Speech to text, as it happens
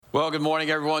Well, good morning,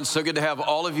 everyone. So good to have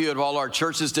all of you at all our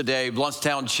churches today,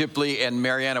 Blountstown, Chipley, and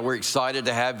Marianna. We're excited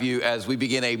to have you as we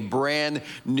begin a brand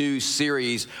new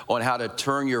series on how to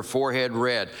turn your forehead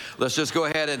red. Let's just go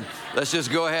ahead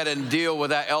and deal with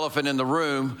that elephant in the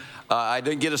room. I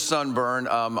didn't get a sunburn.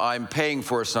 I'm paying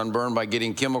for a sunburn by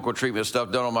getting chemical treatment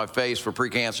stuff done on my face for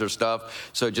precancer stuff.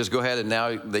 So just go ahead and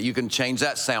now that you can change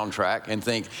that soundtrack and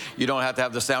think you don't have to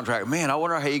have the soundtrack. Man, I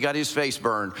wonder how he got his face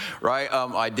burned, right?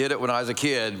 I did it when I was a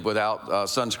kid without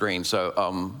sunscreen.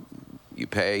 So you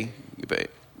pay,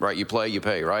 right? You play, you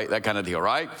pay, right? That kind of deal,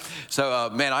 right?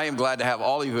 So, man, I am glad to have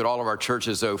all of you at all of our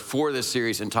churches, though, for this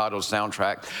series entitled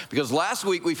Soundtrack. Because last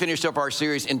week we finished up our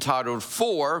series entitled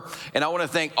For, and I want to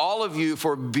thank all of you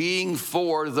for being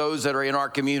for those that are in our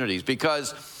communities,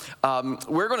 because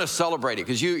we're going to celebrate it,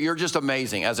 because you're just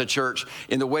amazing as a church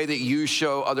in the way that you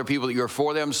show other people that you're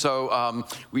for them. So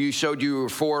we showed you were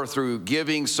for through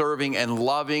giving, serving, and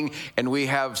loving, and we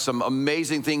have some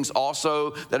amazing things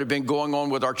also that have been going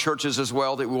on with our churches as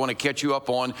well that we want to catch you up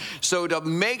on. So to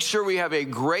make sure we have a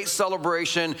great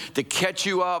celebration, to catch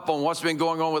you up on what's been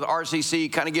going on with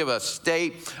RCC, kind of give a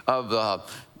state of the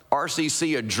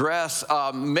RCC address,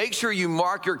 make sure you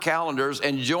mark your calendars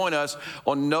and join us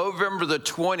on November the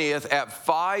 20th at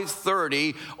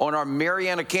 5:30 on our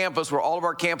Marianna campus, where all of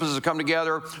our campuses have come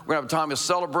together. We're going to have a time of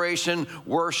celebration,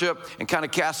 worship, and kind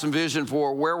of cast some vision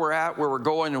for where we're at, where we're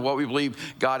going, and what we believe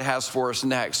God has for us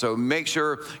next. So make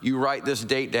sure you write this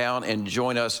date down and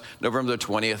join us November the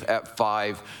 20th at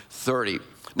 5:30.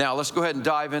 Now, let's go ahead and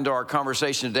dive into our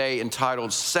conversation today entitled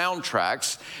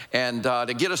Soundtracks. And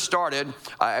to get us started,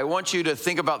 I want you to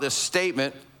think about this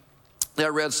statement that I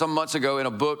read some months ago in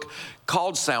a book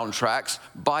called Soundtracks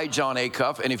by Jon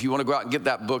Acuff. And if you want to go out and get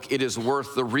that book, it is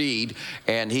worth the read.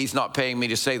 And he's not paying me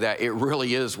to say that. It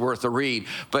really is worth the read.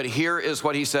 But here is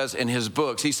what he says in his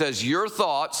books. He says, your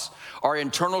thoughts are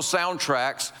internal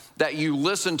soundtracks that you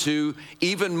listen to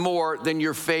even more than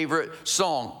your favorite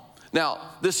song. Now,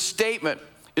 this statement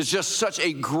is just such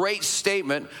a great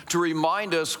statement to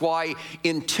remind us why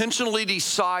intentionally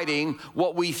deciding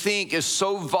what we think is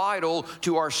so vital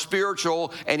to our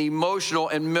spiritual and emotional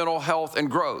and mental health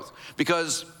and growth.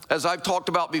 Because as I've talked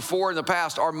about before in the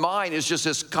past, our mind is just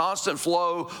this constant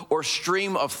flow or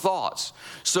stream of thoughts.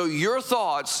 So your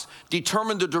thoughts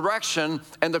determine the direction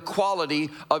and the quality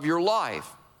of your life.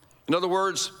 In other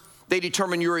words, they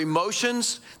determine your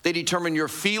emotions, they determine your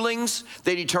feelings,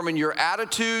 they determine your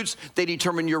attitudes, they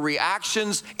determine your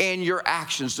reactions and your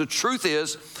actions. The truth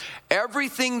is,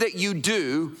 everything that you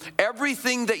do,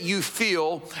 everything that you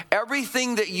feel,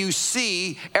 everything that you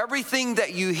see, everything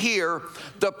that you hear,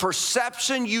 the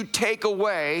perception you take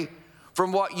away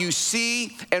from what you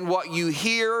see and what you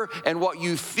hear and what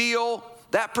you feel,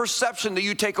 that perception that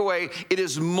you take away, it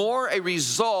is more a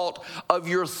result of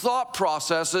your thought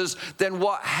processes than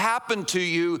what happened to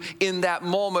you in that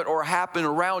moment or happened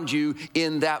around you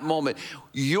in that moment.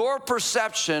 Your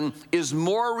perception is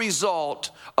more a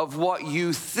result of what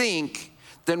you think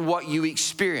than what you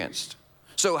experienced.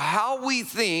 So how we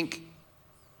think,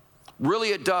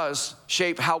 really it does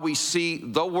shape how we see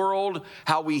the world,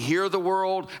 how we hear the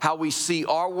world, how we see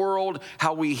our world,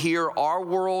 how we hear our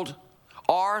world.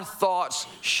 Our thoughts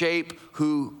shape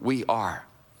who we are.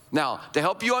 Now, to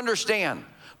help you understand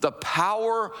the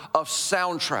power of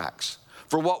soundtracks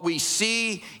for what we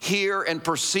see, hear, and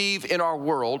perceive in our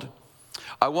world,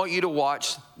 I want you to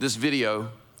watch this video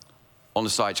on the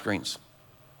side screens.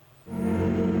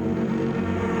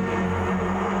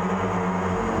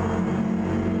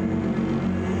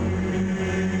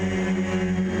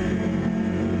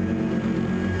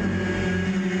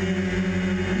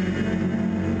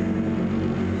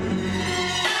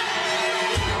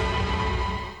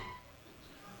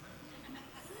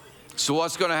 So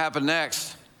what's going to happen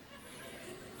next?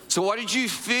 So what did you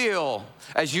feel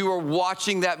as you were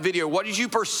watching that video? What did you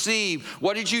perceive?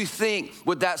 What did you think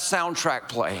with that soundtrack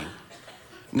playing?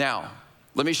 Now,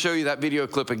 let me show you that video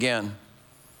clip again.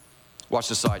 Watch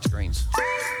the side screens.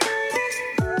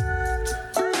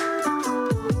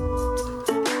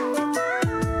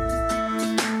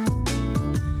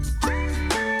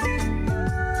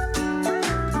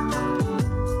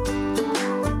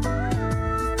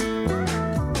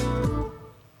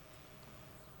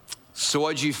 So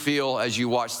what did you feel as you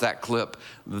watched that clip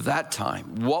that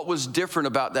time? What was different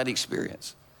about that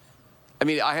experience? I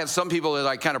mean, I had some people that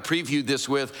I kind of previewed this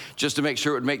with just to make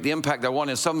sure it would make the impact I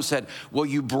wanted. And some said, well,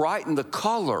 you brightened the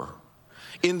color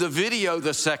in the video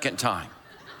the second time.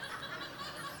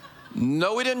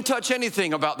 No, we didn't touch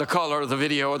anything about the color of the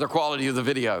video or the quality of the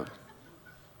video.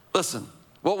 Listen,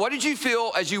 well, what did you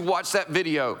feel as you watched that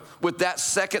video with that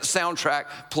second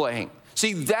soundtrack playing?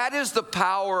 See, that is the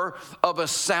power of a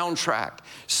soundtrack.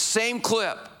 Same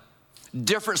clip,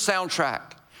 different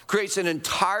soundtrack. Creates an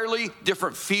entirely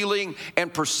different feeling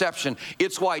and perception.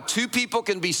 It's why two people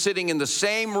can be sitting in the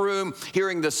same room,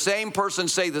 hearing the same person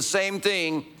say the same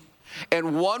thing,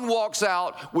 and one walks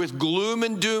out with gloom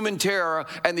and doom and terror,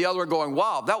 and the other going,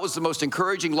 wow, that was the most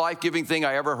encouraging, life-giving thing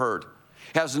I ever heard.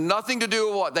 It has nothing to do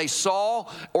with what they saw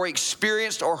or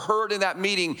experienced or heard in that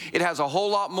meeting. It has a whole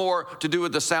lot more to do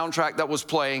with the soundtrack that was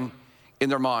playing in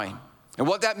their mind. And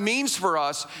what that means for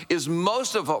us is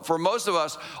for most of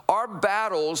us, our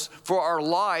battles for our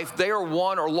life, they are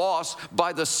won or lost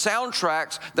by the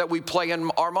soundtracks that we play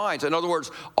in our minds. In other words,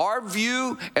 our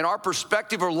view and our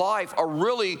perspective of life are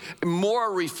really more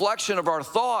a reflection of our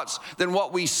thoughts than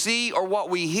what we see or what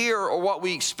we hear or what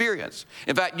we experience.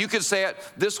 In fact, you could say it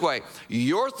this way: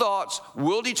 your thoughts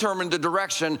will determine the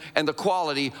direction and the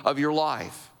quality of your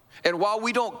life. And while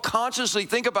we don't consciously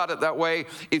think about it that way,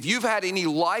 if you've had any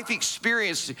life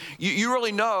experience, you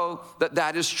really know that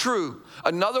that is true.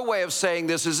 Another way of saying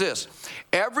this is this: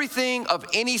 everything of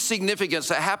any significance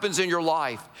that happens in your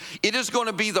life, it is going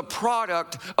to be the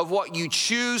product of what you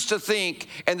choose to think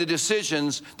and the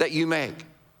decisions that you make.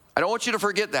 I don't want you to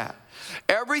forget that.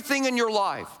 Everything in your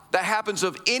life that happens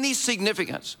of any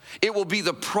significance, it will be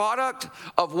the product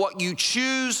of what you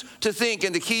choose to think.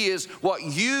 And the key is what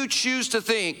you choose to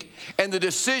think and the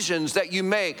decisions that you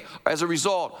make as a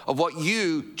result of what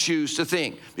you choose to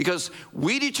think. Because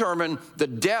we determine the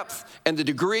depth and the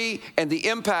degree and the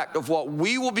impact of what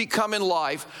we will become in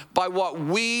life by what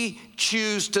we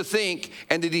choose to think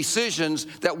and the decisions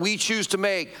that we choose to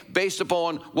make based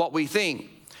upon what we think.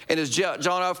 And as John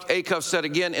F. Acuff said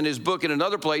again in his book in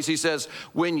another place, he says,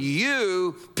 when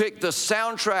you pick the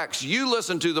soundtracks you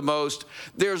listen to the most,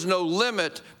 there's no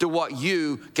limit to what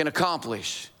you can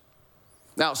accomplish.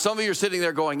 Now, some of you are sitting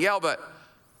there going, yeah, but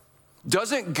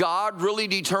doesn't God really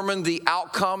determine the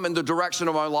outcome and the direction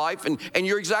of my life? And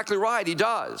you're exactly right, he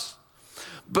does.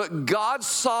 But God's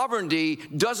sovereignty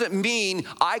doesn't mean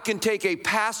I can take a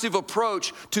passive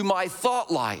approach to my thought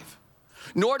life.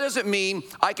 Nor does it mean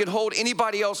I can hold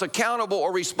anybody else accountable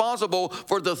or responsible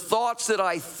for the thoughts that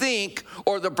I think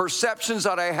or the perceptions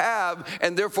that I have,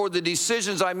 and therefore the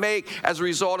decisions I make as a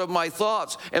result of my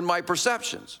thoughts and my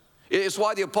perceptions. It's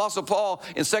why the Apostle Paul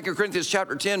in 2 Corinthians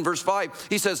chapter 10, verse 5,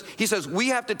 he says, we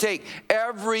have to take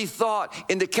every thought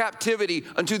into captivity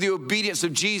unto the obedience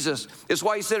of Jesus. It's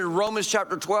why he said in Romans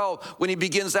chapter 12, when he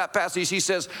begins that passage, he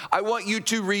says, I want you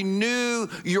to renew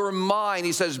your mind.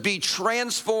 He says, be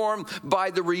transformed by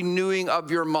the renewing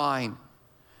of your mind.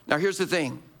 Now, here's the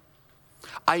thing.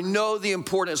 I know the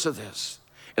importance of this,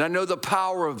 and I know the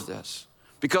power of this,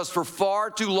 because for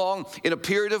far too long in a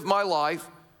period of my life,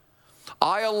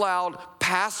 I allowed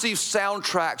passive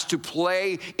soundtracks to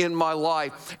play in my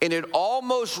life, and it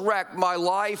almost wrecked my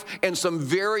life and some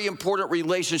very important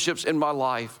relationships in my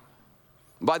life.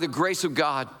 By the grace of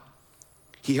God,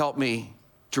 he helped me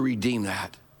to redeem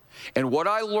that. And what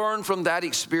I learned from that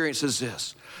experience is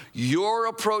this: your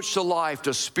approach to life,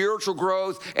 to spiritual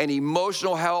growth and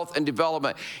emotional health and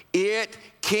development, it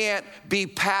can't be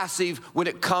passive when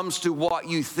it comes to what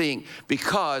you think,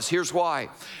 because here's why.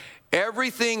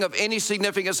 Everything of any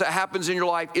significance that happens in your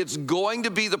life, it's going to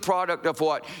be the product of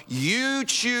what you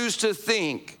choose to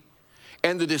think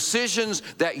and the decisions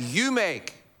that you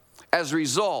make as a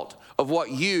result of what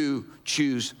you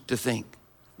choose to think.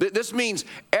 This means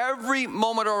every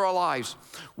moment of our lives,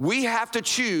 we have to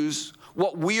choose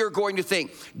what we are going to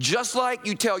think. Just like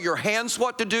you tell your hands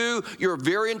what to do, you're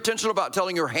very intentional about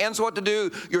telling your hands what to do.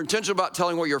 You're intentional about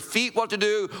telling your feet what to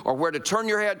do or where to turn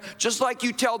your head. Just like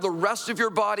you tell the rest of your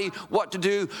body what to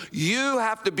do, you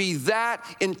have to be that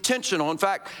intentional. In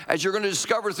fact, as you're going to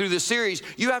discover through this series,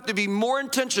 you have to be more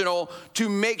intentional to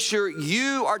make sure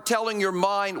you are telling your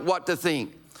mind what to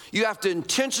think. You have to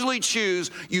intentionally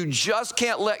choose. You just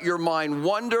can't let your mind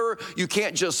wander. You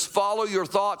can't just follow your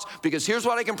thoughts, because here's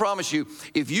what I can promise you.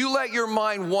 If you let your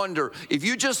mind wander, if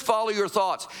you just follow your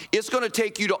thoughts, it's going to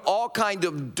take you to all kind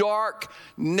of dark,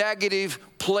 negative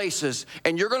places,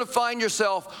 and you're going to find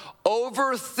yourself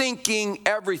overthinking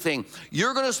everything.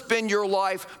 You're going to spend your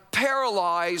life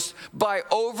paralyzed by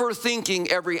overthinking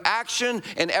every action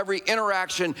and every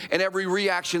interaction and every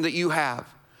reaction that you have.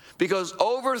 Because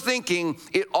overthinking,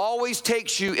 it always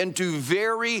takes you into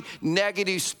very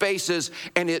negative spaces,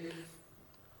 and it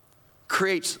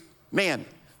creates,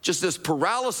 just this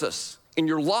paralysis in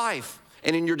your life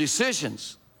and in your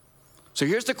decisions. So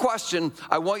here's the question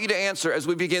I want you to answer as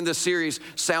we begin this series,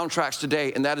 Soundtracks,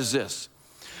 today, and that is this.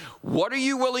 What are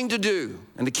you willing to do?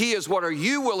 And the key is, what are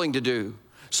you willing to do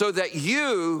so that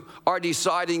you are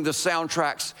deciding the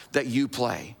soundtracks that you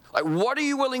play? Like, what are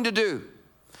you willing to do?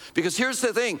 Because here's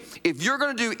the thing, if you're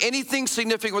going to do anything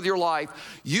significant with your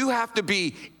life, you have to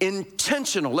be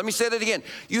intentional. Let me say that again.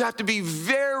 You have to be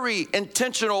very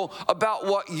intentional about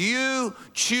what you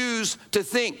choose to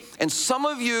think. And some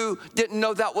of you didn't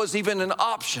know that was even an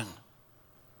option.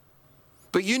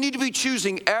 But you need to be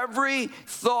choosing every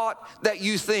thought that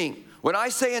you think. When I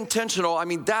say intentional, I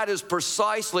mean that is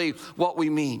precisely what we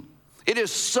mean. It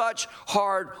is such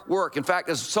hard work. In fact,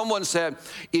 as someone said,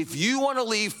 if you want to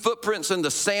leave footprints in the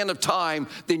sand of time,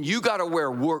 then you got to wear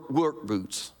work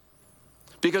boots.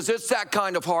 Because it's that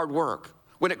kind of hard work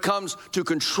when it comes to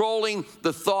controlling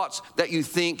the thoughts that you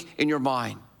think in your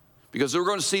mind. Because we're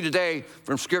going to see today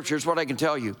from Scripture, here's what I can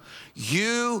tell you.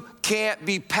 You can't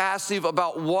be passive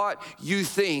about what you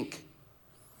think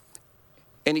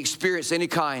and experience any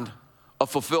kind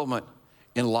of fulfillment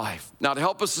in life. Now, to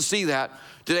help us to see that,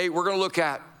 today we're going to look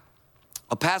at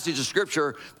a passage of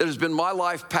Scripture that has been my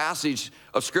life passage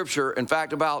of Scripture. In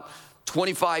fact, about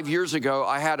 25 years ago,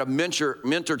 I had a mentor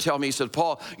tell me, he said,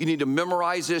 Paul, you need to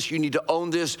memorize this, you need to own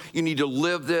this, you need to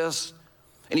live this.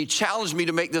 And he challenged me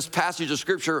to make this passage of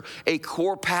Scripture a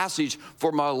core passage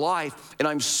for my life. And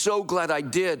I'm so glad I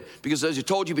did, because as I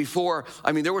told you before,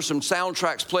 I mean, there were some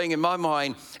soundtracks playing in my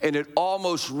mind, and it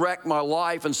almost wrecked my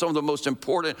life and some of the most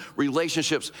important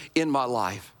relationships in my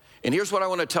life. And here's what I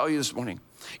want to tell you this morning.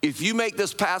 If you make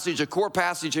this passage a core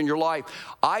passage in your life,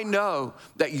 I know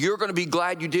that you're going to be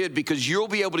glad you did, because you'll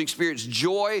be able to experience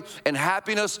joy and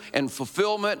happiness and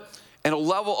fulfillment and a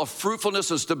level of fruitfulness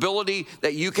and stability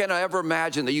that you can't ever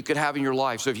imagine that you could have in your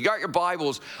life. So if you got your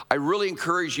Bibles, I really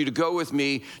encourage you to go with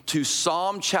me to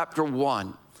Psalm chapter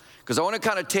 1, because I want to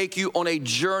kind of take you on a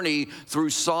journey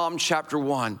through Psalm chapter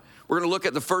 1. We're going to look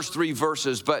at the first 3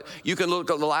 verses, but you can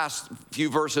look at the last few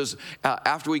verses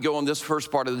after we go on this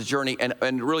first part of the journey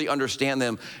and really understand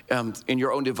them in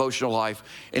your own devotional life.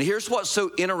 And here's what's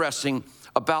so interesting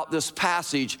about this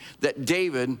passage that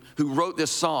David, who wrote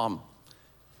this psalm,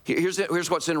 here's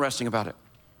what's interesting about it.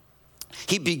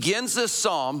 He begins this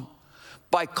psalm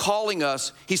by calling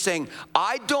us, he's saying,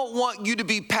 I don't want you to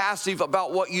be passive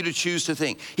about what you to choose to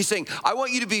think. He's saying, I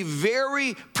want you to be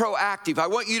very proactive. I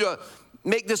want you to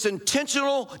make this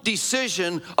intentional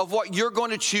decision of what you're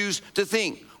going to choose to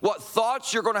think, what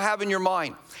thoughts you're going to have in your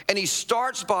mind. And he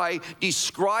starts by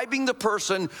describing the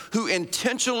person who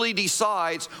intentionally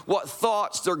decides what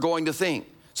thoughts they're going to think.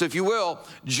 So if you will,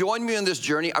 join me in this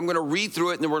journey. I'm going to read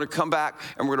through it, and then we're going to come back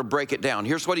and we're going to break it down.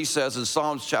 Here's what he says in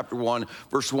Psalms chapter 1,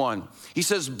 verse 1. He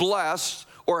says, blessed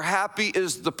or happy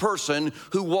is the person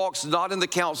who walks not in the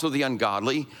counsel of the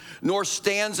ungodly, nor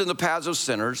stands in the paths of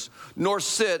sinners, nor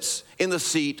sits in the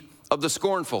seat of the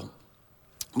scornful.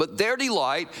 But their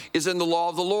delight is in the law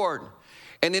of the Lord,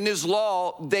 and in his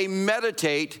law they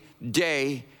meditate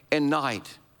day and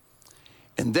night.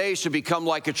 And they shall become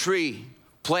like a tree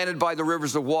planted by the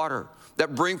rivers of water,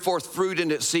 that bring forth fruit in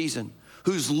its season,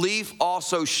 whose leaf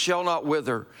also shall not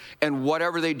wither, and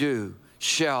whatever they do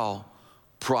shall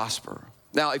prosper.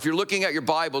 Now, if you're looking at your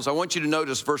Bibles, I want you to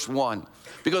notice verse 1,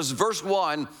 because verse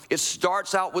 1, it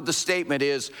starts out with the statement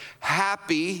is,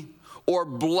 happy or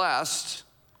blessed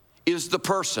is the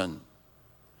person.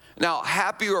 Now,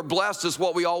 happy or blessed is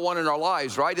what we all want in our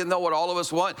lives, right? Isn't that what all of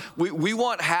us want? We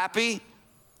want happy.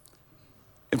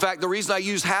 In fact, the reason I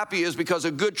use happy is because a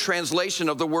good translation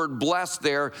of the word blessed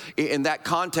there in that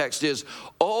context is,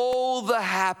 oh, the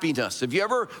happiness. Have you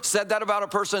ever said that about a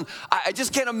person? I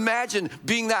just can't imagine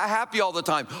being that happy all the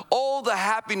time. Oh, the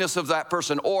happiness of that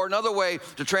person. Or another way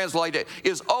to translate it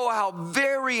is, oh, how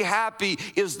very happy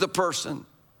is the person.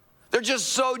 They're just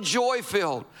so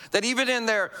joy-filled that even in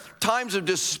their times of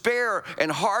despair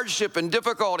and hardship and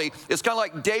difficulty, it's kind of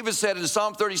like David said in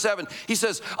Psalm 37. He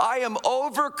says, I am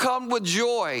overcome with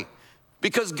joy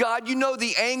because, God, you know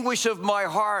the anguish of my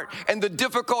heart and the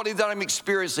difficulty that I'm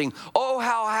experiencing. Oh,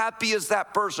 how happy is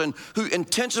that person who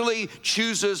intentionally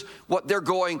chooses what they're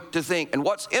going to think. And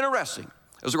what's interesting,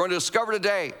 as we're going to discover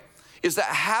today, is that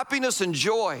happiness and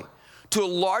joy, to a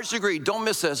large degree, don't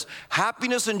miss this,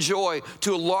 happiness and joy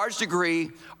to a large degree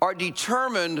are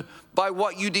determined by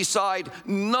what you decide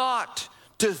not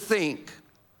to think.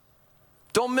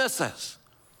 Don't miss this.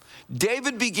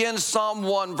 David begins Psalm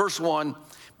 1, verse 1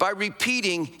 by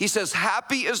repeating, he says,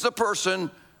 happy is the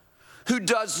person who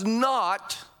does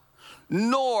not,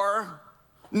 nor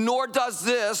does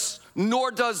this,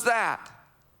 nor does that.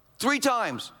 3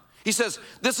 times. He says,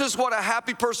 this is what a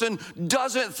happy person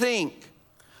doesn't think.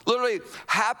 Literally,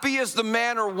 happy is the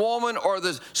man or woman or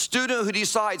the student who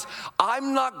decides,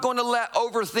 I'm not going to let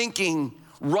overthinking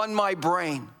run my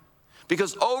brain.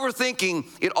 Because overthinking,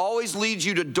 it always leads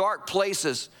you to dark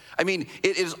places. I mean,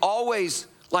 it is always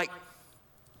like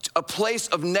a place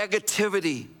of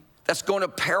negativity that's going to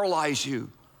paralyze you.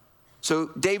 So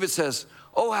David says,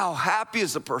 oh, how happy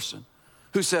is the person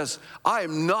who says, I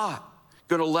am not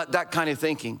going to let that kind of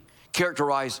thinking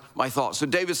characterize my thoughts. So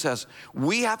David says,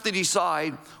 we have to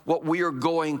decide what we are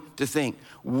going to think.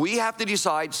 We have to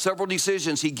decide several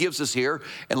decisions he gives us here,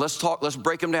 and let's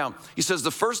break them down. He says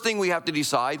the first thing we have to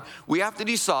decide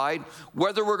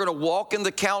whether we're going to walk in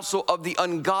the counsel of the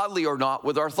ungodly or not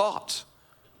with our thoughts.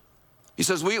 He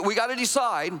says we got to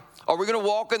decide, are we going to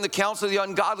walk in the counsel of the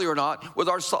ungodly or not with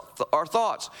our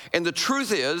thoughts? And the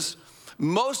truth is,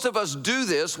 most of us do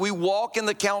this. We walk in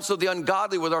the counsel of the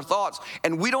ungodly with our thoughts,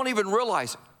 and we don't even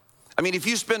realize it. I mean, if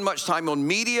you spend much time on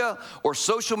media or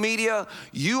social media,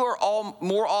 you are all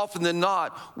more often than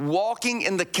not walking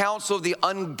in the counsel of the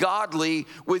ungodly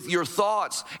with your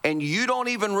thoughts, and you don't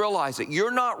even realize it.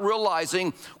 You're not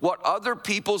realizing what other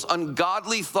people's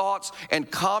ungodly thoughts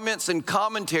and comments and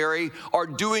commentary are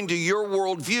doing to your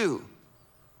worldview.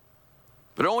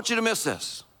 But I don't want you to miss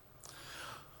this.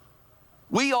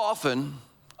 We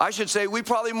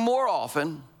probably more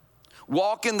often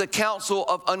walk in the counsel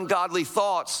of ungodly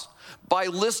thoughts by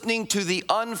listening to the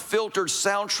unfiltered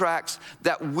soundtracks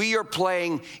that we are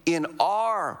playing in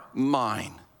our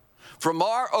mind, from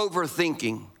our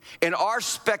overthinking and our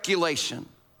speculation.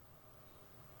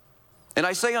 And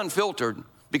I say unfiltered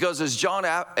because, as John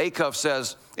Acuff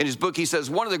says in his book, he says,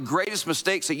 one of the greatest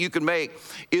mistakes that you can make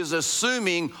is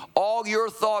assuming all your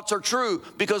thoughts are true,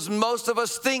 because most of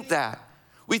us think that.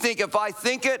 We think if I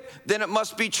think it, then it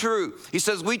must be true. He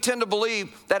says we tend to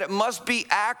believe that it must be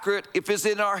accurate if it's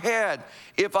in our head.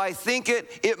 If I think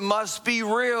it, it must be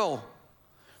real.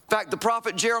 In fact, the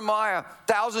prophet Jeremiah,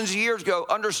 thousands of years ago,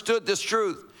 understood this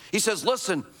truth. He says,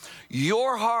 listen,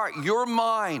 your heart, your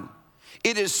mind,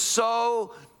 it is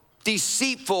so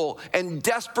deceitful and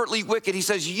desperately wicked. He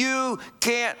says, you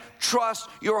can't trust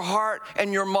your heart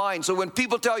and your mind. So when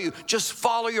people tell you, just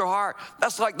follow your heart,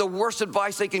 that's like the worst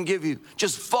advice they can give you.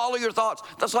 Just follow your thoughts.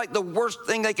 That's like the worst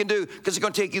thing they can do, because it's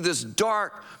going to take you this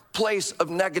dark place of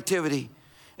negativity.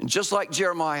 And just like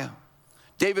Jeremiah,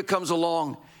 David comes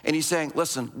along and he's saying,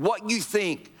 listen, what you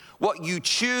think, what you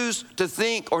choose to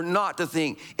think or not to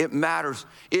think, it matters.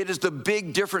 It is the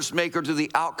big difference maker to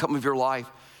the outcome of your life.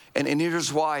 And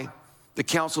here's why the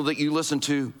counsel that you listen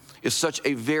to is such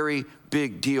a very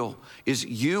big deal, is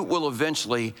you will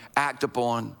eventually act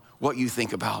upon what you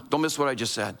think about. Don't miss what I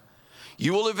just said.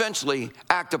 You will eventually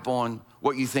act upon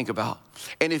what you think about.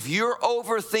 And if you're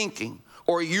overthinking,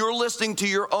 or you're listening to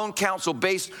your own counsel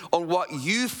based on what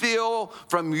you feel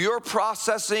from your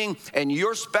processing and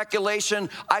your speculation,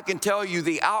 I can tell you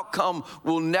the outcome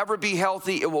will never be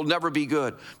healthy. It will never be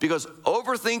good, because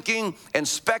overthinking and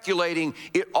speculating,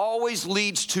 it always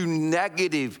leads to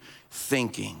negative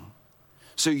thinking.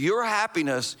 So your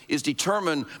happiness is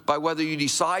determined by whether you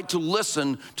decide to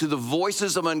listen to the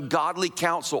voices of ungodly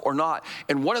counsel or not.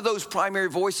 And one of those primary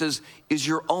voices is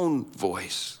your own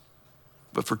voice.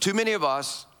 But for too many of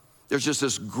us, there's just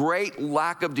this great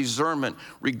lack of discernment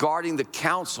regarding the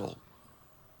counsel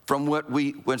from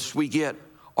which we get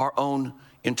our own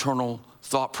internal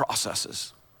thought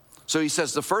processes. So he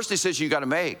says the first decision you got to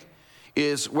make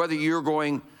is whether you're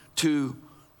going to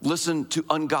listen to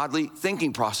ungodly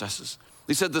thinking processes.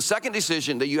 He said the second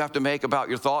decision that you have to make about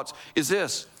your thoughts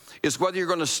is whether you're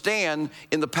going to stand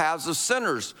in the paths of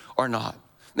sinners or not.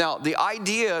 Now, the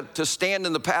idea to stand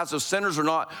in the paths of sinners or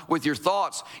not with your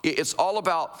thoughts, it's all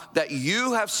about that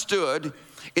you have stood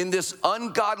in this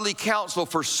ungodly counsel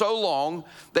for so long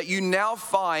that you now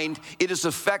find it is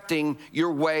affecting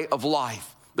your way of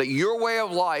life, that your way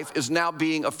of life is now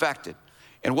being affected.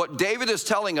 And what David is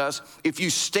telling us, if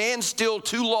you stand still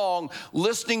too long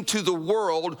listening to the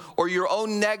world or your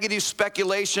own negative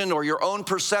speculation or your own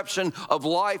perception of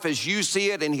life as you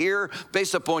see it and hear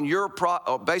based upon your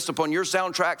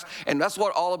soundtracks, and that's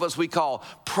what all of us we call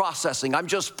processing. I'm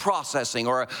just processing,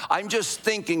 or I'm just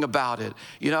thinking about it.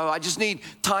 You know, I just need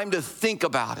time to think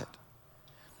about it.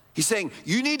 He's saying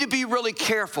you need to be really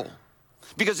careful.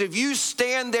 Because if you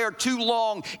stand there too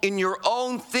long in your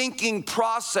own thinking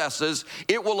processes,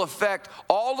 it will affect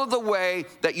all of the way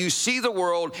that you see the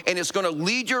world, and it's going to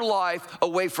lead your life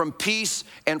away from peace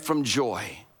and from joy.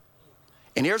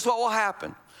 And here's what will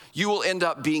happen. You will end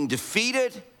up being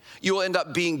defeated. You will end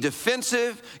up being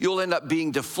defensive. You'll end up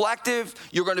being deflective.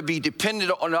 You're going to be dependent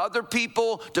on other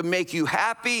people to make you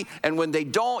happy. And when they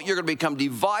don't, you're going to become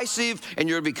divisive, and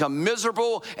you're going to become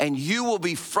miserable, and you will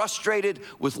be frustrated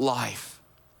with life.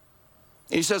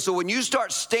 And he says, so when you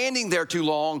start standing there too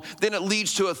long, then it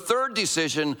leads to a third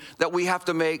decision that we have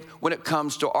to make when it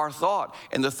comes to our thought.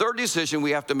 And the third decision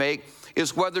we have to make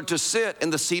is whether to sit in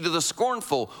the seat of the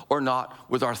scornful or not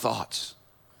with our thoughts.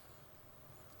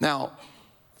 Now,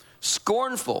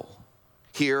 scornful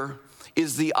here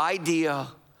is the idea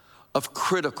of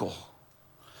critical,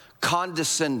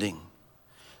 condescending,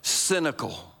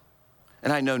 cynical.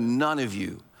 And I know none of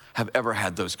you have ever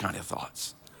had those kind of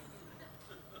thoughts.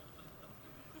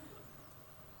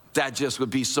 That just would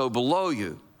be so below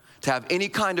you to have any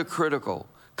kind of critical,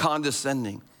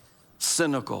 condescending,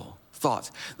 cynical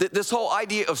thoughts. This whole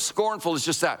idea of scornful is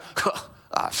just that,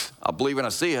 I'll believe when I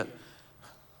see it.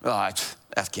 That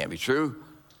can't be true.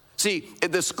 See,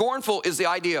 the scornful is the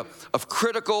idea of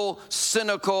critical,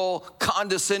 cynical,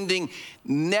 condescending,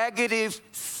 negative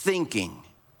thinking.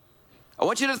 I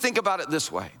want you to think about it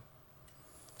this way.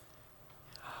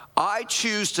 I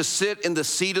choose to sit in the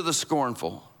seat of the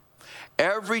scornful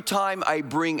every time I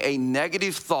bring a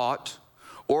negative thought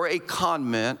or a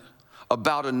comment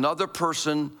about another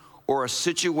person or a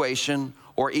situation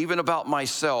or even about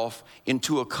myself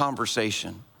into a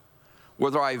conversation.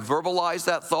 Whether I verbalize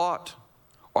that thought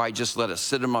or I just let it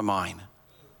sit in my mind.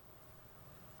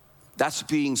 That's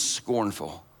being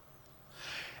scornful.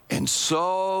 And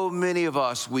so many of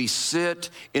us, we sit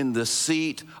in the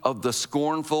seat of the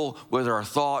scornful with our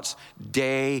thoughts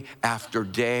day after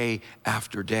day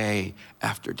after day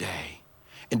after day.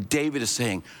 And David is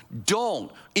saying,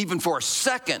 don't even for a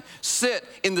second sit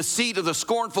in the seat of the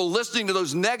scornful listening to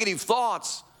those negative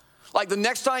thoughts. Like the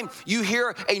next time you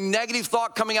hear a negative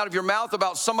thought coming out of your mouth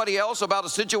about somebody else, about a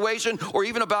situation, or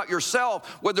even about yourself,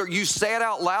 whether you say it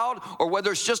out loud or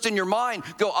whether it's just in your mind,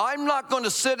 go, I'm not going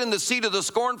to sit in the seat of the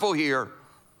scornful here.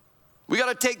 We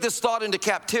got to take this thought into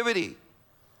captivity.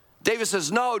 David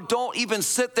says, no, don't even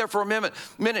sit there for a minute.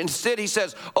 Instead, he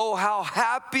says, oh, how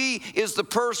happy is the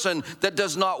person that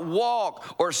does not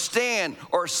walk or stand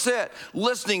or sit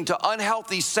listening to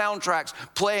unhealthy soundtracks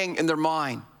playing in their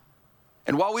mind.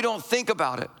 And while we don't think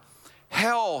about it,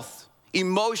 health,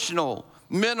 emotional,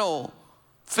 mental,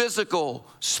 physical,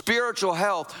 spiritual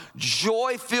health,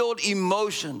 joy-filled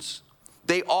emotions,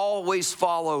 they always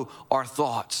follow our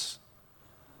thoughts,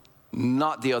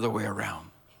 not the other way around.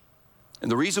 And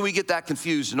the reason we get that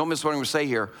confused, and don't miss what I'm going to say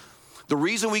here, the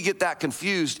reason we get that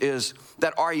confused is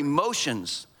that our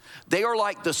emotions, they are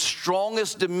like the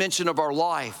strongest dimension of our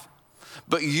life,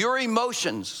 but your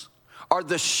emotions are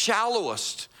the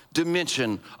shallowest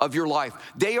dimension of your life.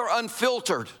 They are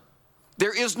unfiltered.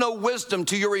 There is no wisdom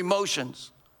to your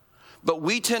emotions. But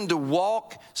we tend to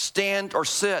walk, stand, or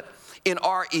sit in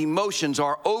our emotions,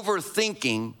 our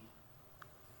overthinking,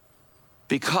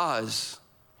 because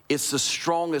it's the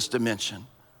strongest dimension,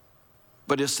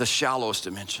 but it's the shallowest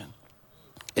dimension.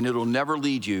 And it'll never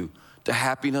lead you to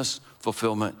happiness,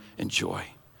 fulfillment, and joy.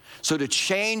 So to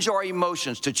change our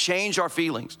emotions, to change our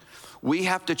feelings, we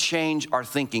have to change our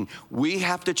thinking. We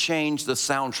have to change the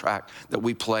soundtrack that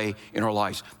we play in our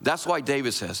lives. That's why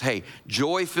David says, hey,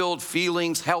 joy-filled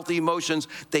feelings, healthy emotions,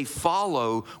 they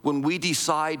follow when we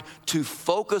decide to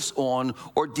focus on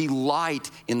or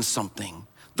delight in something,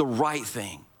 the right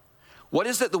thing. What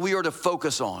is it that we are to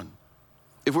focus on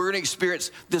if we're going to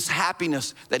experience this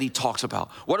happiness that he talks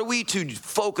about? What are we to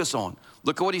focus on?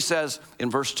 Look at what he says in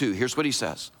verse 2. Here's what he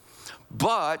says.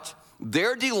 But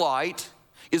their delight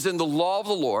is in the law of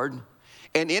the Lord,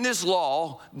 and in his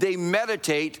law they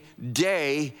meditate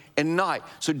day and night.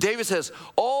 So David says,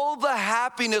 all the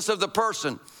happiness of the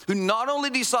person who not only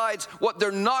decides what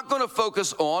they're not going to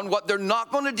focus on, what they're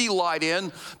not going to delight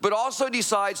in, but also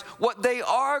decides what they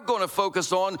are going to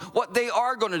focus on, what they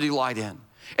are going to delight in.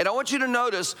 And I want you to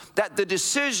notice that the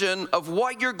decision of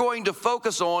what you're going to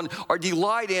focus on or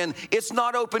delight in, it's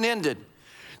not open-ended.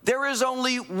 There is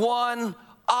only one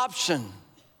option.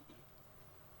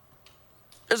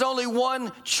 There's only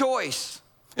one choice.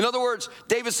 In other words,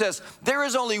 David says, there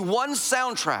is only one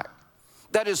soundtrack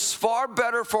that is far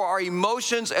better for our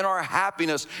emotions and our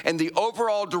happiness and the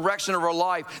overall direction of our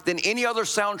life than any other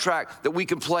soundtrack that we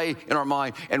can play in our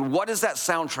mind. And what is that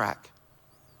soundtrack?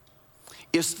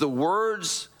 It's the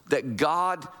words that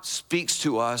God speaks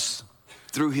to us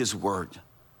through his word.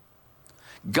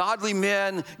 Godly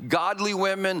men, godly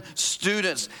women,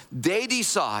 students, they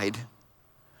decide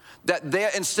that they,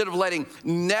 instead of letting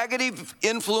negative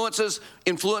influences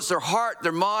influence their heart,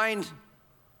 their mind,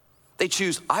 they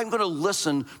choose, I'm going to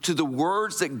listen to the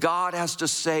words that God has to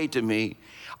say to me.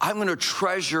 I'm going to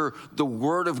treasure the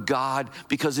word of God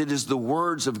because it is the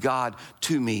words of God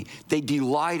to me. They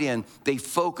delight in, they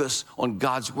focus on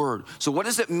God's word. So what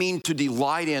does it mean to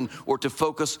delight in or to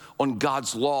focus on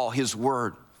God's law, his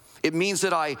word? It means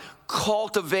that I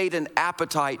cultivate an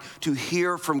appetite to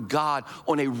hear from God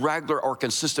on a regular or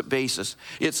consistent basis.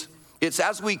 It's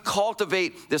as we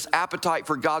cultivate this appetite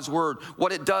for God's word,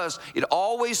 what it does, it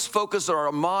always focuses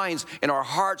our minds and our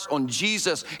hearts on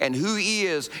Jesus and who he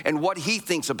is and what he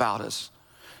thinks about us.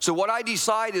 So what I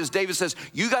decide is, David says,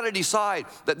 you got to decide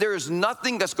that there is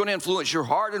nothing that's going to influence your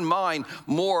heart and mind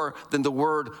more than the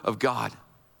word of God.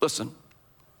 Listen,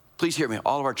 please hear me,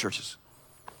 all of our churches.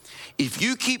 If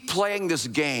you keep playing this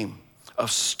game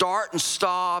of start and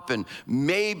stop and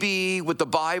maybe with the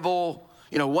Bible,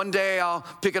 one day I'll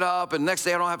pick it up and next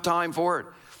day I don't have time for it.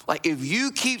 Like if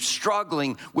you keep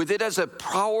struggling with it as a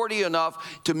priority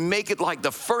enough to make it like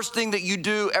the first thing that you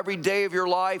do every day of your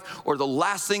life or the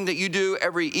last thing that you do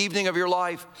every evening of your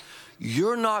life,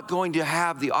 you're not going to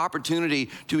have the opportunity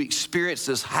to experience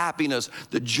this happiness,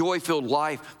 the joy-filled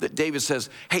life that David says,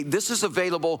 hey, this is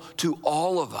available to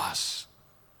all of us.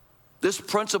 This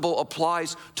principle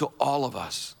applies to all of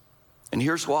us. And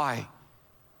here's why.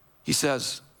 He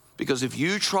says, because if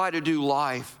you try to do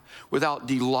life without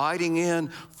delighting in,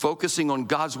 focusing on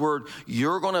God's word,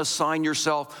 you're going to assign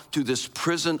yourself to this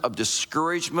prison of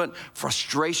discouragement,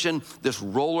 frustration, this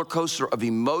roller coaster of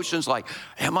emotions like,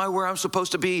 am I where I'm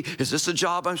supposed to be? Is this a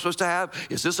job I'm supposed to have?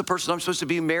 Is this a person I'm supposed to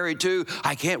be married to?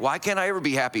 Why can't I ever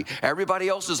be happy? Everybody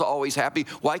else is always happy.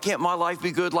 Why can't my life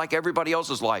be good like everybody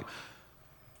else's life?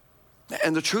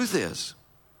 And the truth is,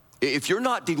 if you're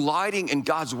not delighting in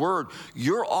God's word,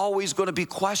 you're always going to be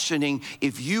questioning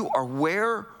if you are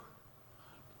where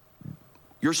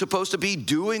you're supposed to be,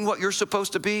 doing what you're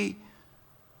supposed to be,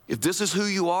 if this is who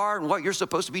you are and what you're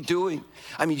supposed to be doing.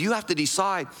 I mean, you have to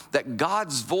decide that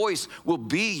God's voice will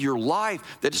be your life,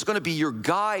 that it's going to be your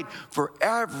guide for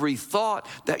every thought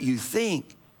that you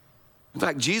think. In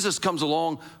fact, Jesus comes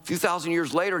along a few thousand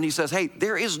years later and he says, hey,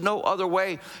 there is no other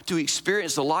way to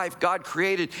experience the life God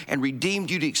created and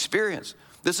redeemed you to experience.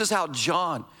 This is how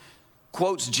John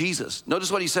quotes Jesus.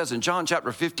 Notice what he says in John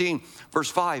chapter 15, verse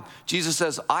 5. Jesus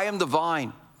says, I am the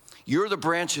vine, you're the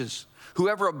branches.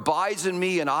 Whoever abides in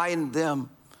me and I in them,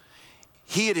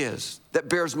 he it is that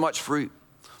bears much fruit.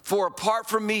 For apart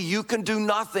from me, you can do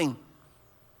nothing.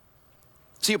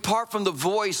 See, apart from the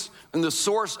voice and the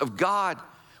source of God,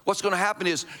 what's going to happen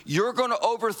is you're going to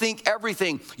overthink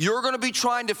everything. You're going to be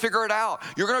trying to figure it out.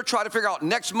 You're going to try to figure out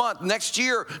next month, next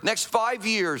year, next 5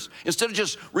 years, instead of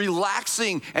just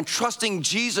relaxing and trusting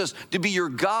Jesus to be your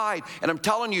guide. And I'm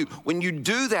telling you, when you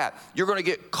do that, you're going to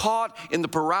get caught in the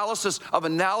paralysis of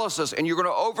analysis and you're going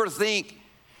to overthink.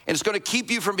 And it's going to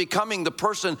keep you from becoming the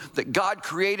person that God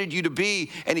created you to be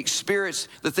and experience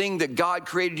the thing that God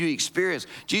created you to experience.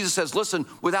 Jesus says, listen,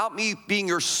 without me being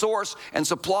your source and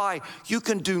supply, you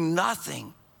can do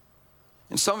nothing.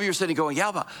 And some of you are sitting going,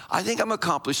 yeah, but I think I'm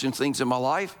accomplishing things in my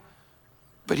life.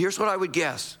 But here's what I would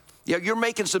guess. Yeah, you're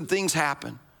making some things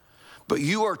happen. But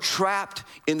you are trapped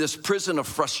in this prison of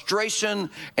frustration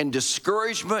and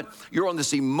discouragement. You're on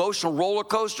this emotional roller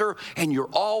coaster, and you're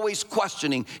always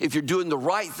questioning if you're doing the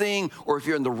right thing or if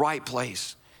you're in the right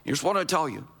place. Here's what I tell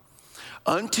you.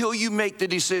 Until you make the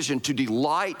decision to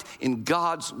delight in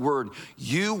God's word,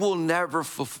 you will never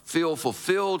feel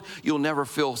fulfilled. You'll never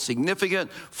feel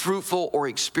significant, fruitful, or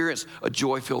experience a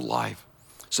joy-filled life.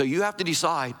 So you have to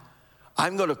decide,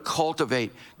 I'm going to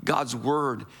cultivate God's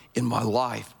word in my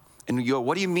life. And you go,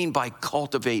 what do you mean by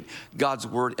cultivate God's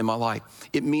word in my life?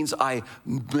 It means I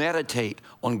meditate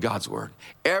on God's word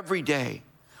every day,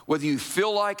 whether you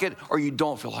feel like it or you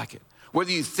don't feel like it,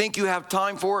 whether you think you have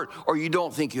time for it or you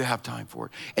don't think you have time for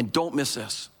it. And don't miss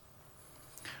this.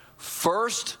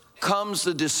 First comes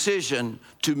the decision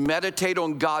to meditate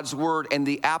on God's word and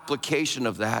the application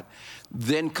of that.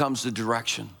 Then comes the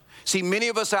direction. See, many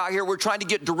of us out here, we're trying to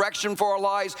get direction for our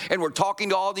lives, and we're talking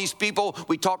to all these people.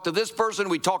 We talk to this person,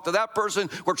 we talk to that person.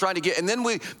 We're trying to get, and then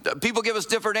people give us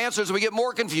different answers, and we get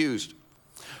more confused.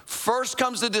 First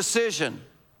comes the decision,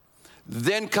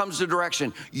 then comes the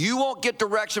direction. You won't get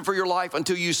direction for your life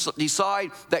until you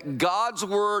decide that God's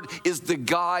word is the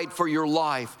guide for your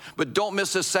life. But don't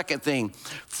miss this second thing.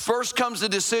 First comes the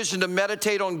decision to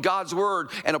meditate on God's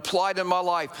word and apply it in my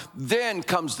life. Then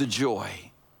comes the joy.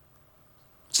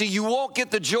 See, you won't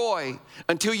get the joy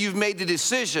until you've made the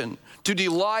decision to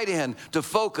delight in, to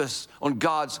focus on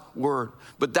God's word.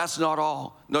 But that's not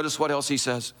all. Notice what else he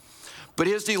says. But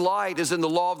his delight is in the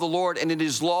law of the Lord, and in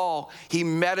his law he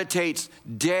meditates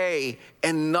day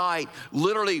and night.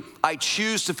 Literally, I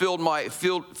choose to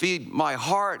feed my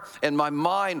heart and my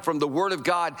mind from the word of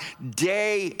God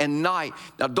day and night.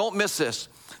 Now, don't miss this.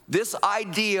 This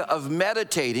idea of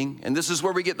meditating, and this is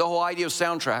where we get the whole idea of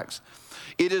soundtracks,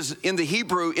 it is in the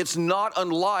Hebrew, it's not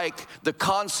unlike the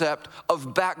concept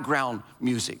of background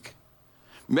music.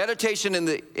 Meditation in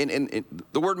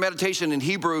the word meditation in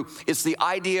Hebrew, it's the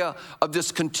idea of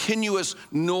this continuous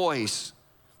noise,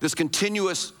 this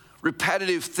continuous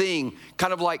repetitive thing,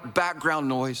 kind of like background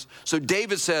noise. So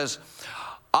David says,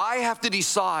 I have to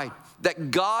decide that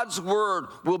God's word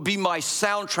will be my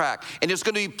soundtrack, and it's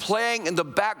going to be playing in the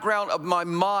background of my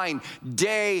mind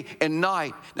day and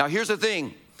night. Now here's the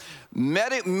thing.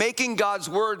 Making God's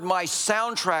word my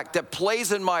soundtrack that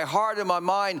plays in my heart and my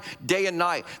mind day and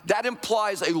night, that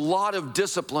implies a lot of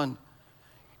discipline.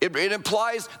 It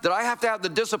implies that I have to have the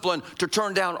discipline to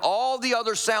turn down all the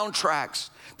other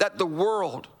soundtracks that the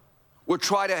world would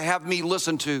try to have me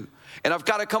listen to. And I've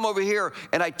got to come over here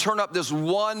and I turn up this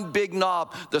one big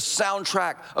knob, the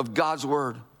soundtrack of God's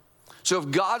word. So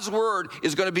if God's word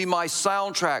is going to be my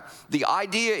soundtrack, the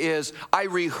idea is I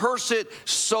rehearse it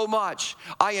so much,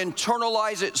 I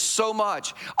internalize it so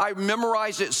much, I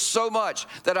memorize it so much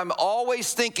that I'm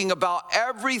always thinking about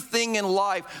everything in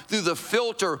life through the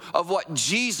filter of what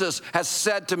Jesus has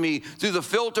said to me, through the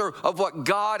filter of what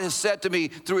God has said to me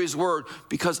through his word,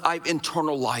 because I've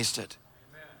internalized it.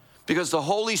 Because the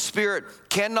Holy Spirit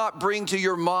cannot bring to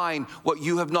your mind what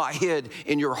you have not hid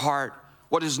in your heart,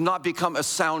 what has not become a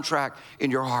soundtrack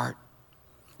in your heart.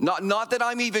 Not that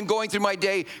I'm even going through my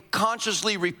day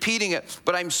consciously repeating it,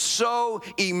 but I'm so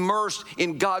immersed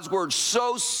in God's word,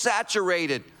 so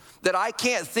saturated that I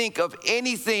can't think of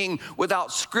anything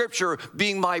without Scripture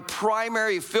being my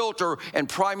primary filter and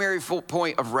primary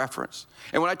point of reference.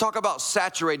 And when I talk about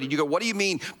saturated, you go, what do you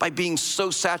mean by being so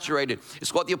saturated?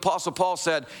 It's what the Apostle Paul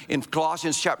said in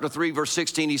Colossians chapter 3, verse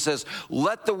 16. He says,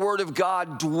 let the word of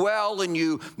God dwell in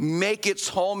you, make its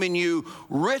home in you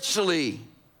richly.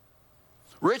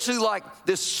 Richly like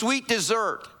this sweet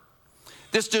dessert.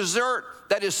 This dessert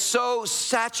that is so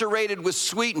saturated with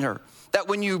sweetener that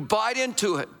when you bite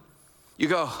into it, you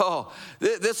go, oh,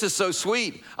 this is so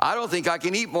sweet. I don't think I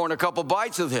can eat more than a couple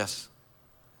bites of this.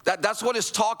 That's what it's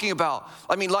talking about.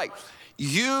 I mean, like,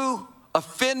 you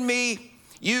offend me,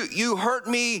 you hurt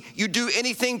me, you do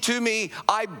anything to me,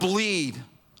 I bleed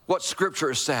what Scripture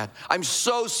has said. I'm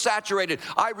so saturated.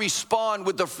 I respond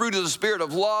with the fruit of the Spirit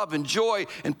of love and joy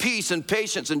and peace and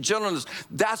patience and gentleness.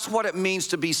 That's what it means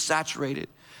to be saturated.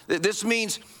 This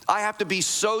means I have to be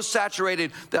so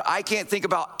saturated that I can't think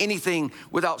about anything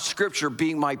without Scripture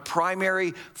being my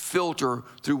primary filter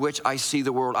through which I see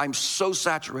the world. I'm so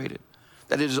saturated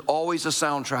that it is always a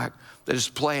soundtrack that is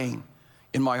playing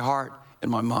in my heart and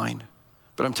my mind.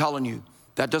 But I'm telling you,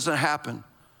 that doesn't happen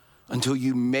until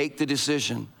you make the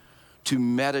decision to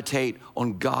meditate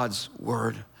on God's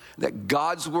word, that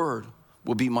God's word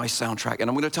will be my soundtrack. And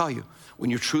I'm going to tell you, when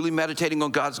you're truly meditating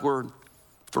on God's word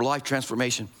for life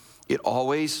transformation, it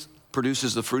always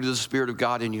produces the fruit of the Spirit of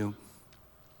God in you,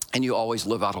 and you always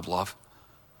live out of love.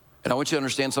 And I want you to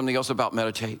understand something else about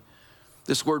meditate.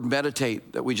 This word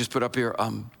meditate that we just put up here,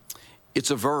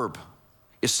 it's a verb.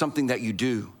 It's something that you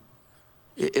do.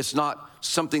 It's not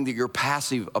something that you're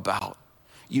passive about.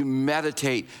 You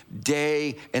meditate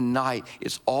day and night.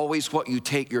 It's always what you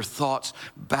take your thoughts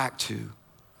back to.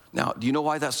 Now, do you know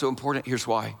why that's so important? Here's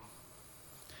why.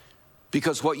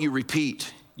 Because what you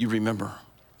repeat, you remember.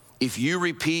 If you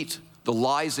repeat the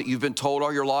lies that you've been told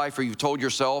all your life, or you've told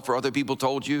yourself, or other people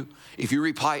told you, if you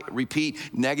repeat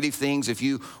negative things, if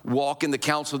you walk in the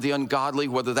counsel of the ungodly,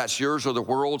 whether that's yours or the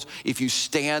world's, if you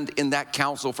stand in that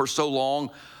counsel for so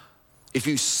long, if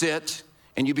you sit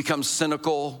and you become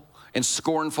cynical and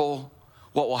scornful,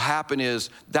 what will happen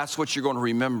is that's what you're going to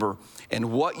remember.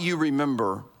 And what you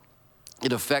remember,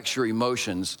 it affects your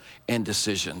emotions and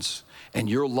decisions. And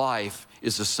your life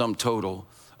is the sum total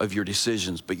of your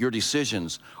decisions, but your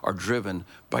decisions are driven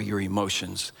by your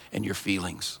emotions and your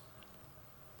feelings.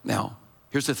 Now,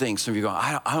 here's the thing. Some of you go,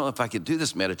 I don't know if I could do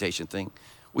this meditation thing.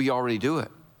 Well, you already do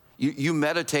it. You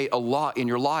meditate a lot in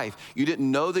your life. You didn't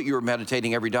know that you were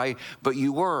meditating every day, but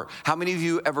you were. How many of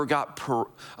you ever got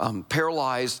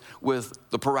paralyzed with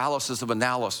the paralysis of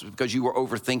analysis because you were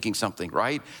overthinking something,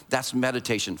 right? That's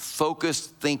meditation.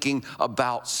 Focused thinking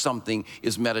about something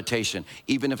is meditation,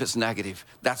 even if it's negative.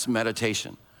 That's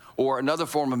meditation. Or another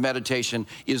form of meditation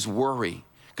is worry.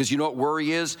 Because you know what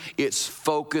worry is? It's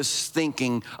focused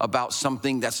thinking about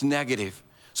something that's negative.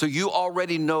 So you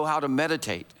already know how to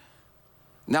meditate.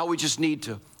 Now we just need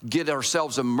to get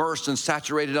ourselves immersed and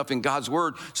saturated up in God's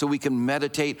word so we can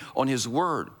meditate on his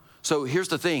word. So here's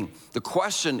the thing. The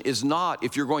question is not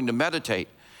if you're going to meditate.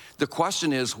 The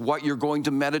question is what you're going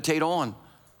to meditate on.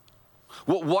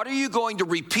 What are you going to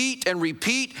repeat and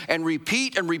repeat and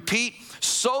repeat and repeat,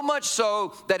 so much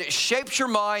so that it shapes your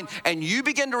mind and you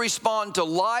begin to respond to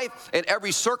life and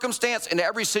every circumstance and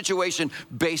every situation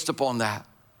based upon that?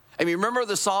 And you remember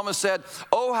the psalmist said,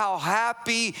 oh, how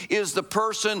happy is the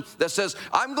person that says,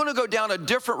 I'm going to go down a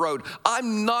different road.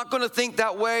 I'm not going to think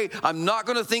that way. I'm not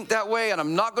going to think that way. And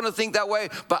I'm not going to think that way.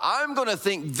 But I'm going to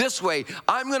think this way.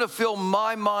 I'm going to fill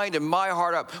my mind and my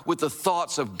heart up with the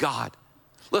thoughts of God.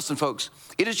 Listen, folks,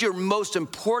 it is your most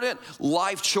important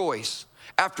life choice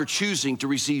after choosing to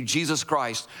receive Jesus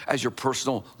Christ as your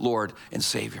personal Lord and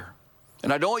Savior.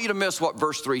 And I don't want you to miss what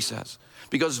verse 3 says.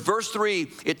 Because verse 3,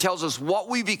 it tells us what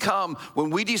we become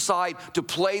when we decide to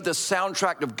play the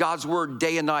soundtrack of God's word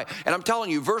day and night. And I'm telling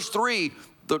you, verse 3,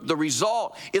 the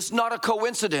result, it's not a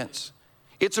coincidence.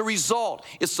 It's a result.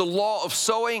 It's the law of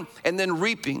sowing and then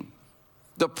reaping.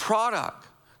 The product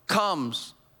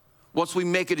comes once we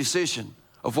make a decision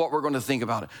of what we're going to think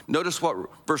about it. Notice what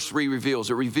verse 3 reveals.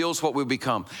 It reveals what we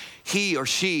become. He or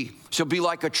she shall be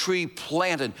like a tree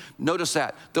planted. Notice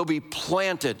that. They'll be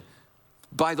planted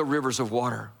by the rivers of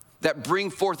water that bring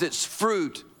forth its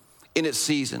fruit in its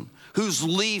season, whose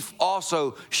leaf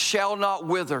also shall not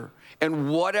wither, and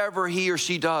whatever he or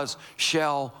she does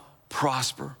shall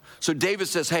prosper. So David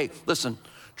says, hey, listen,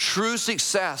 true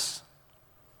success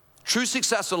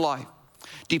in life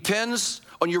depends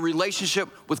on your relationship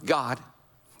with God.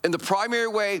 And the primary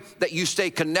way that you stay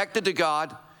connected to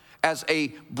God as a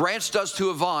branch does to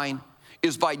a vine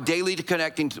is by daily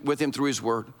connecting with him through his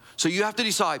word. So you have to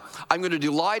decide, I'm going to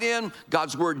delight in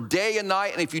God's word day and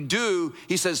night. And if you do,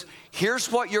 he says,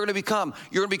 here's what you're going to become.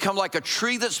 You're going to become like a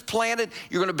tree that's planted.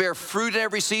 You're going to bear fruit in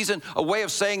every season. A way of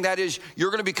saying that is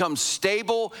you're going to become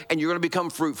stable and you're going to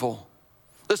become fruitful.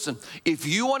 Listen, if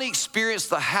you want to experience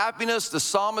the happiness the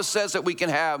psalmist says that we can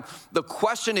have, the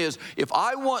question is, if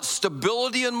I want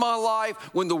stability in my life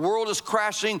when the world is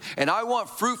crashing, and I want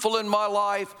fruitful in my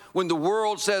life when the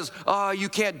world says, you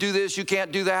can't do this, you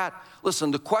can't do that.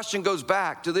 Listen, the question goes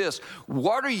back to this.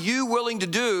 What are you willing to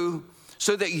do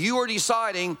so that you are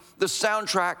deciding the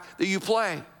soundtrack that you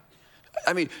play?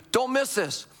 I mean, don't miss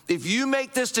this. If you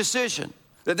make this decision,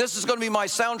 that this is going to be my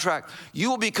soundtrack, you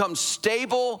will become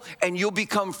stable and you'll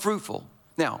become fruitful.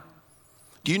 Now,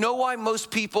 do you know why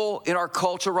most people in our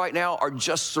culture right now are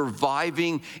just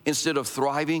surviving instead of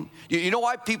thriving? You know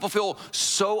why people feel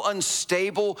so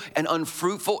unstable and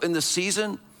unfruitful in the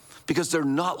season? Because they're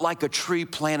not like a tree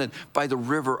planted by the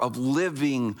river of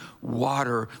living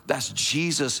water. That's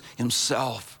Jesus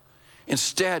himself.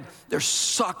 Instead, they're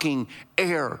sucking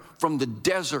air from the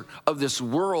desert of this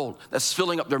world that's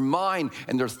filling up their mind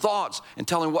and their thoughts and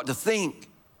telling them what to think.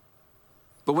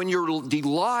 But when your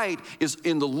delight is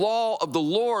in the law of the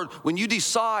Lord, when you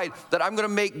decide that I'm going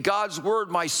to make God's word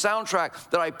my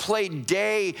soundtrack that I play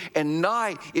day and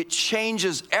night, it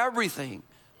changes everything.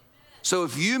 So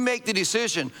if you make the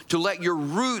decision to let your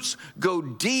roots go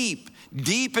deep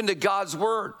into God's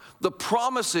word, the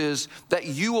promise is that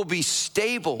you will be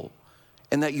stable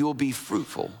and that you will be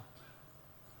fruitful.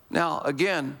 Now,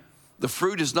 again, the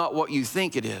fruit is not what you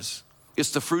think it is. It's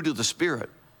the fruit of the Spirit.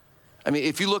 I mean,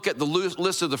 if you look at the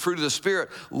list of the fruit of the Spirit,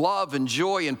 love and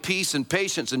joy and peace and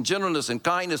patience and gentleness and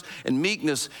kindness and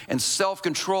meekness and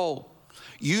self-control,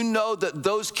 you know that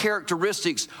those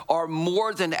characteristics are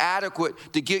more than adequate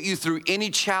to get you through any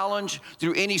challenge,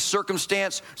 through any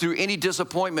circumstance, through any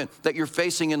disappointment that you're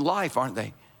facing in life, aren't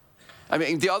they? I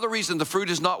mean, the other reason the fruit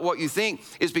is not what you think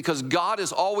is because God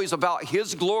is always about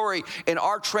his glory and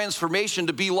our transformation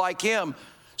to be like him.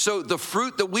 So the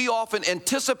fruit that we often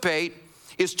anticipate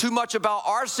is too much about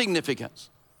our significance.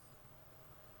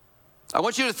 I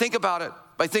want you to think about it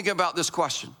by thinking about this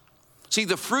question. See,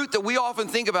 the fruit that we often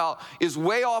think about is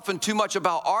way often too much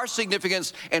about our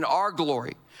significance and our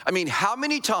glory. I mean, how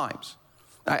many times,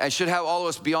 I should have all of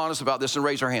us be honest about this and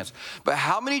raise our hands, but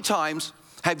how many times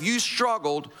have you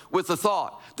struggled with the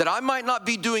thought that I might not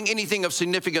be doing anything of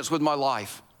significance with my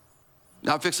life?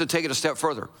 Now I'm fixing to take it a step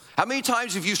further. How many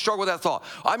times have you struggled with that thought?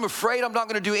 I'm afraid I'm not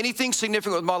going to do anything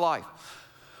significant with my life.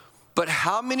 But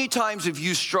how many times have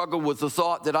you struggled with the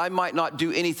thought that I might not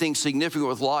do anything significant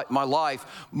with my life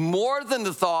more than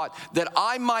the thought that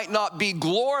I might not be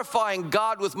glorifying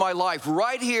God with my life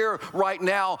right here, right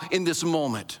now, in this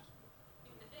moment?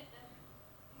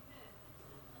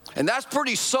 And that's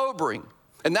pretty sobering.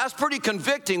 And that's pretty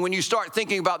convicting when you start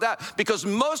thinking about that, because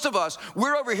most of us,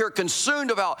 we're over here consumed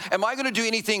about, am I going to do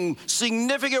anything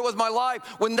significant with my life?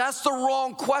 When that's the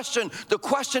wrong question. The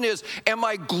question is, am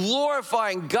I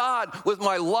glorifying God with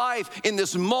my life in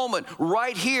this moment,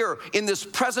 right here, in this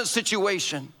present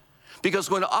situation? Because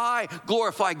when I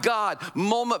glorify God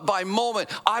moment by moment,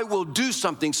 I will do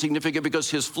something significant because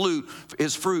his fruit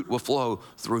will flow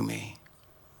through me.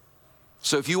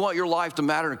 So if you want your life to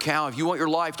matter and count, if you want your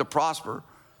life to prosper,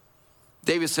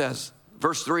 David says,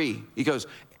 verse 3, he goes,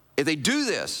 if they do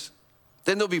this,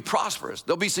 then they'll be prosperous,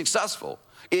 they'll be successful.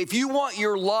 If you want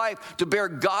your life to bear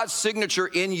God's signature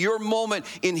in your moment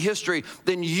in history,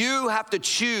 then you have to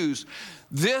choose,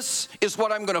 this is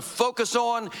what I'm going to focus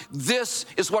on, this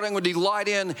is what I'm going to delight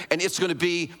in, and it's going to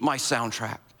be my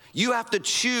soundtrack. You have to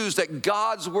choose that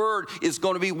God's word is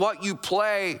going to be what you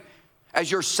play as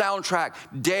your soundtrack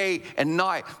day and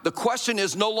night. The question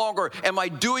is no longer, am I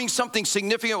doing something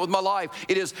significant with my life?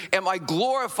 It is, am I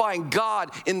glorifying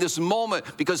God in this moment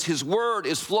because his word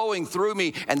is flowing through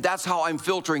me, and that's how I'm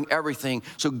filtering everything.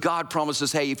 So God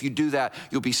promises, hey, if you do that,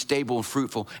 you'll be stable and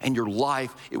fruitful, and your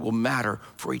life, it will matter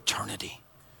for eternity.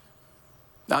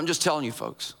 Now, I'm just telling you,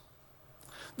 folks,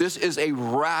 this is a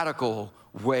radical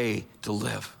way to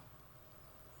live,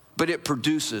 but it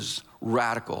produces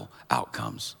radical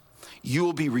outcomes. You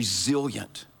will be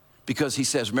resilient because he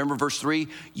says, remember verse 3,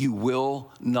 you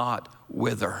will not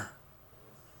wither.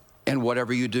 And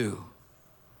whatever you do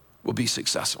will be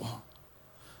successful.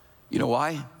 You know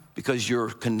why? Because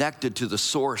you're connected to the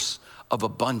source of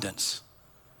abundance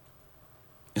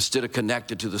instead of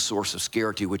connected to the source of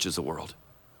scarcity, which is the world.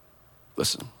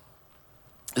 Listen,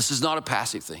 this is not a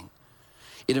passive thing.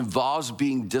 It involves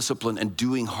being disciplined and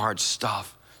doing hard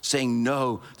stuff, saying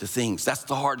no to things. That's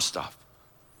the hard stuff.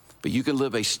 But you can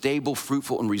live a stable,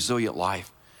 fruitful, and resilient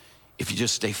life if you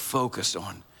just stay focused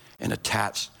on and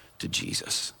attached to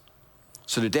Jesus.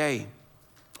 So today,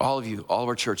 all of you, all of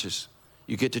our churches,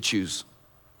 you get to choose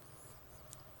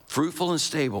fruitful and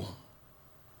stable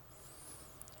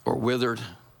or withered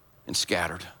and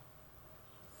scattered.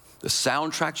 The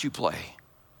soundtracks you play,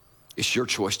 it's your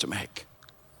choice to make.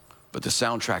 But the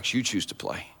soundtracks you choose to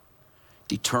play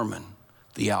determine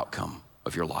the outcome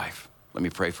of your life. Let me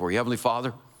pray for you. Heavenly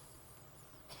Father,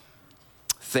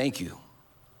 thank you.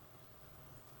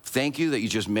 Thank you that you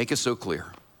just make it so clear.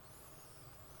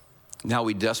 Now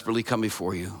we desperately come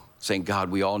before you saying, God,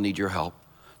 we all need your help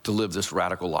to live this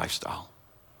radical lifestyle.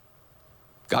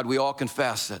 God, we all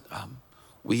confess that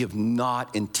we have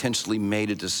not intentionally made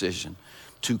a decision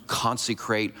to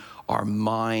consecrate our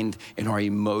mind and our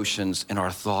emotions and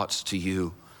our thoughts to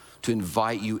you, to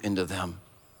invite you into them.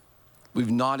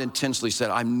 We've not intentionally said,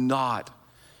 I'm not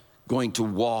going to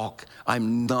walk,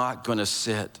 I'm not going to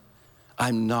sit,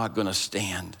 I'm not going to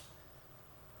stand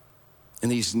in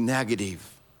these negative,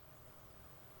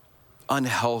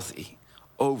 unhealthy,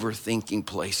 overthinking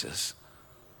places.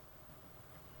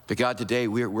 But God, today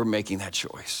we're making that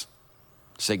choice.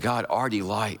 Say, God, our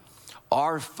delight,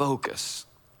 our focus,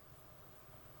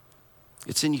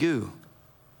 it's in you.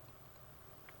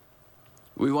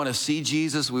 We want to see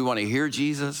Jesus, we want to hear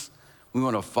Jesus, we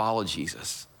want to follow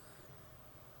Jesus.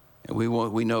 And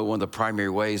we know one of the primary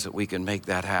ways that we can make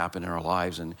that happen in our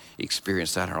lives and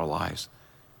experience that in our lives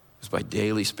is by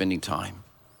daily spending time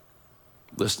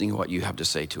listening to what you have to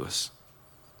say to us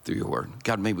through your word.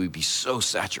 God, may we be so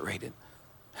saturated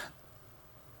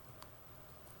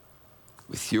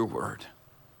with your word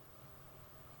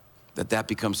that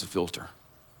becomes the filter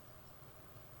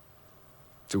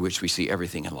through which we see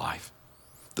everything in life.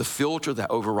 The filter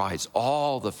that overrides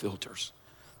all the filters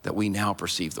that we now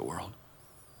perceive the world.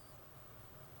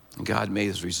 And God, may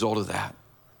as a result of that,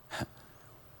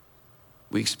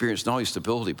 we experience not only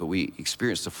stability, but we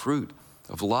experience the fruit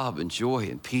of love and joy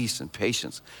and peace and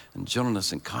patience and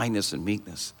gentleness and kindness and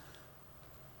meekness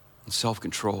and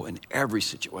self-control in every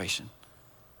situation.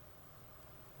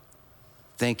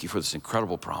 Thank you for this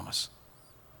incredible promise.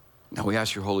 Now we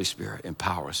ask your Holy Spirit,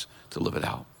 empower us to live it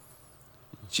out.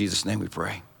 In Jesus' name we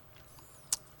pray.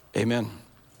 Amen.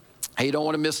 Hey, you don't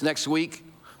want to miss next week.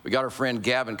 We got our friend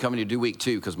Gavin coming to do week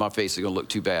 2 because my face is going to look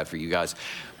too bad for you guys.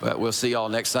 But we'll see y'all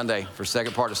next Sunday for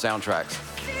second part of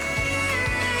Soundtracks.